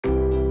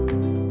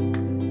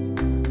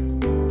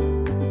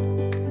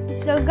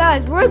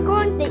guys, we're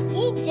going to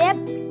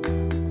Egypt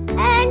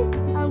and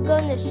I'm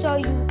going to show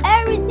you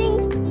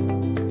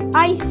everything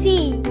I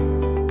see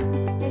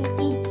in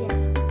Egypt.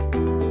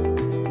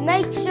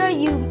 Make sure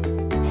you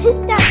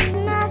hit that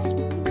smash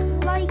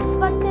like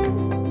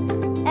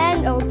button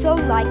and also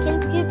like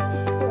and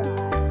subscribe.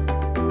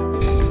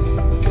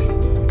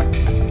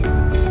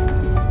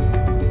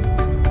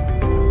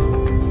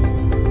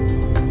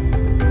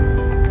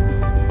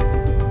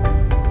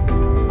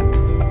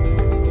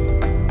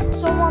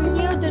 So I'm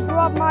here to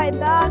drop my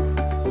bags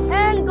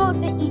and go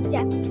to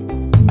Egypt.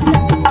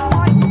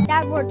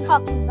 That we're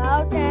talking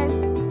about,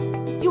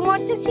 and you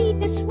want to see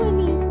the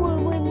swimming pool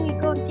when we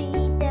go to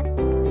Egypt?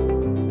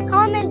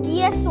 Comment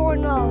yes or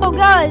no. So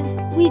guys,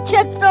 we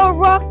checked our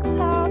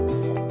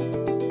rucksacks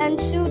and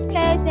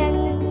suitcase,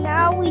 and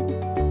now we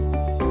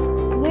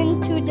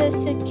went to the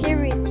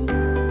security,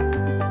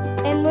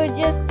 and we're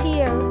just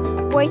here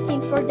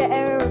waiting for the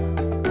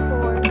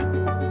airport.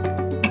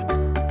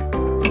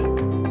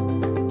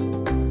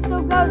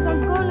 So guys,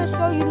 I'm gonna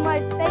show you my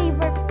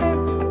favorite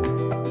perfume.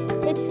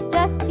 It's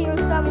just here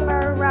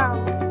somewhere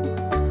around.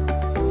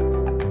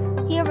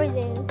 Here it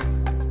is.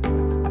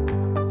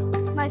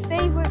 My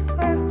favorite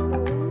perfume.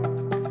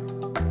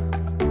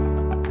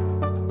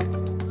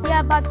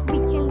 Yeah, but we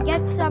can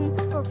get some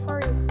for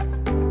free.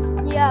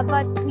 Yeah,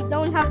 but we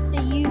don't have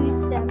to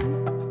use them.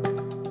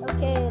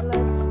 Okay,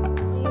 let's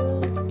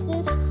use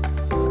this.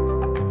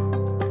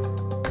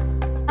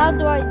 How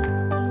do I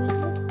use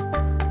it?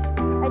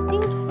 I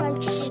think like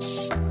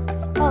this.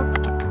 Oh.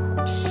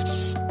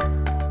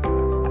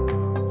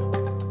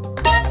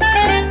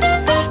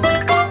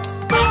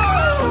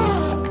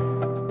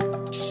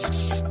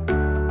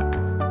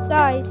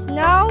 Guys,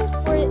 now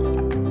we're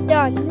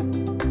done.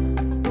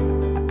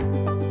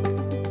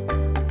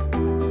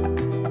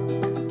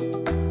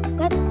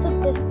 Let's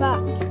put this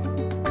back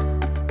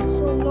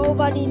so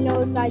nobody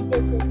knows I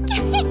did it.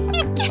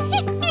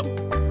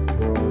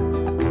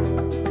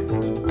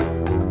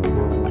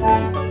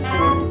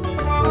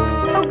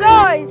 So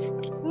guys,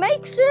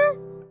 make sure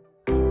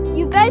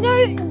you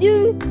better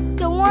do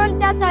the one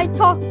that I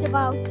talked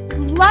about.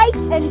 Like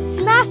and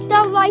smash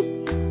the like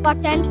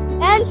button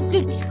and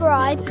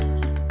subscribe.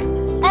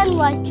 And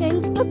like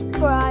and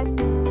subscribe.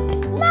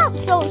 Smash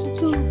those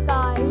two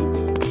guys.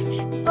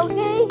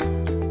 Okay?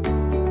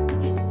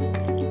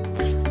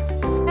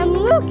 And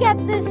look at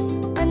this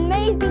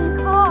amazing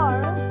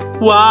car.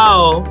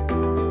 Wow!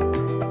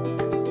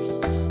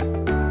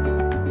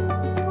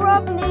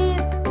 Probably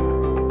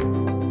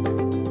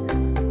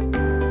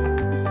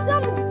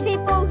some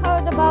people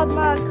heard about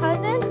my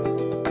cousin.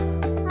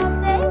 Have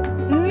they?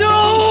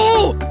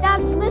 No! That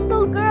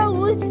little girl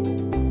was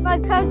my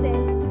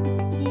cousin.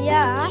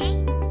 Yeah.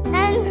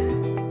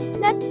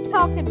 And let's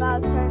talk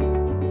about her.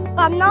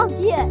 But not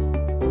yet.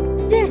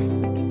 This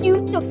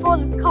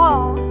beautiful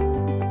car.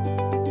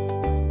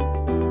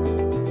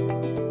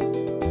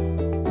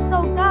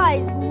 So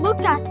guys, look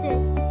at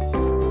it.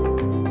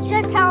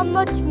 Check how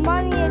much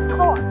money it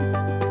costs.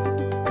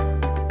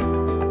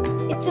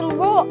 It's a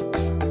lot.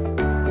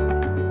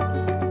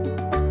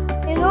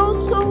 And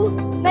also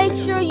make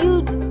sure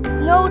you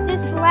know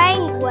this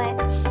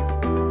language.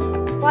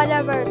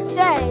 Whatever it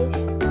says.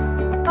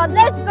 But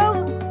let's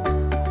go.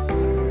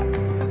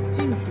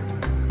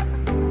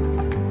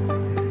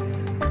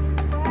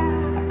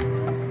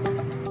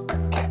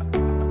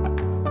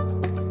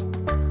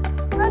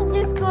 I'm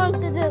just going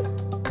to the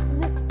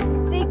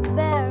big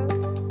bear.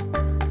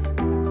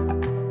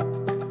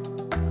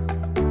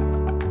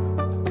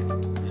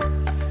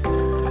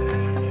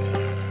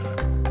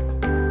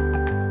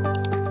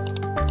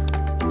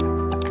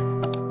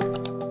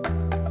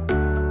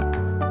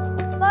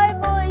 Bye,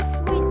 boy,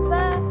 sweet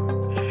bear.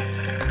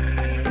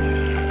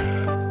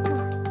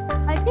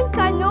 I think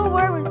I know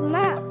where it's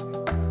Max.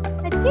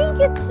 I think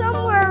it's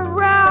somewhere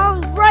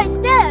around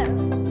right there.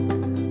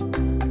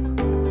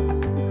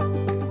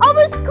 I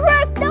was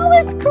correct. That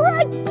was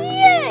correct.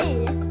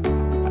 Yay!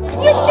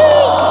 You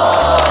think?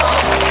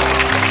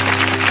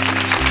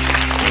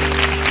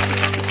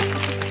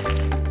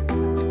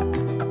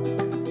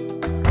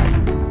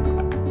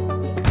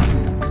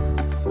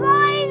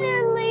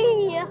 Finally!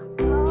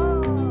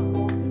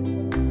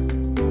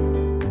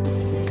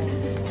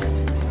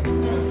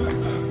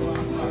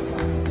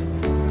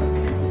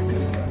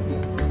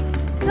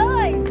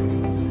 Guys,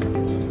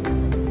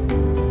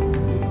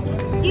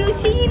 you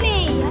see me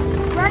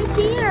right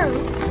here.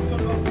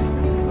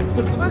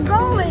 We're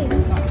going.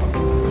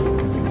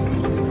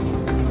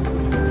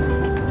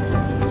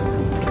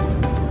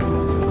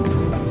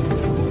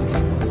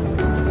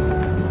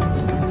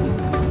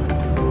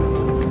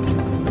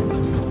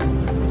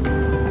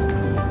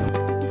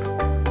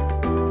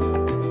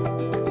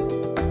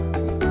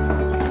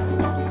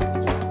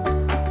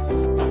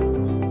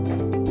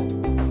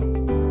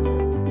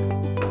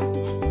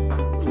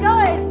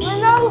 Guys, we're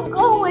now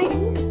going.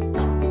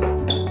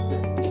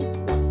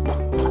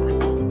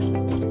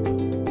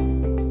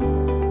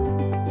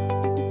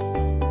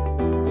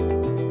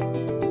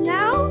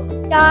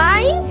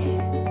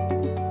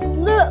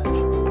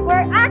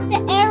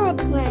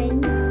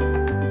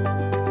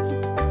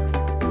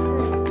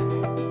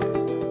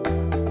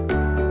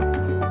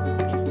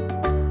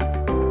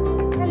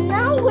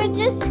 we're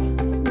just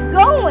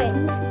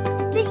going.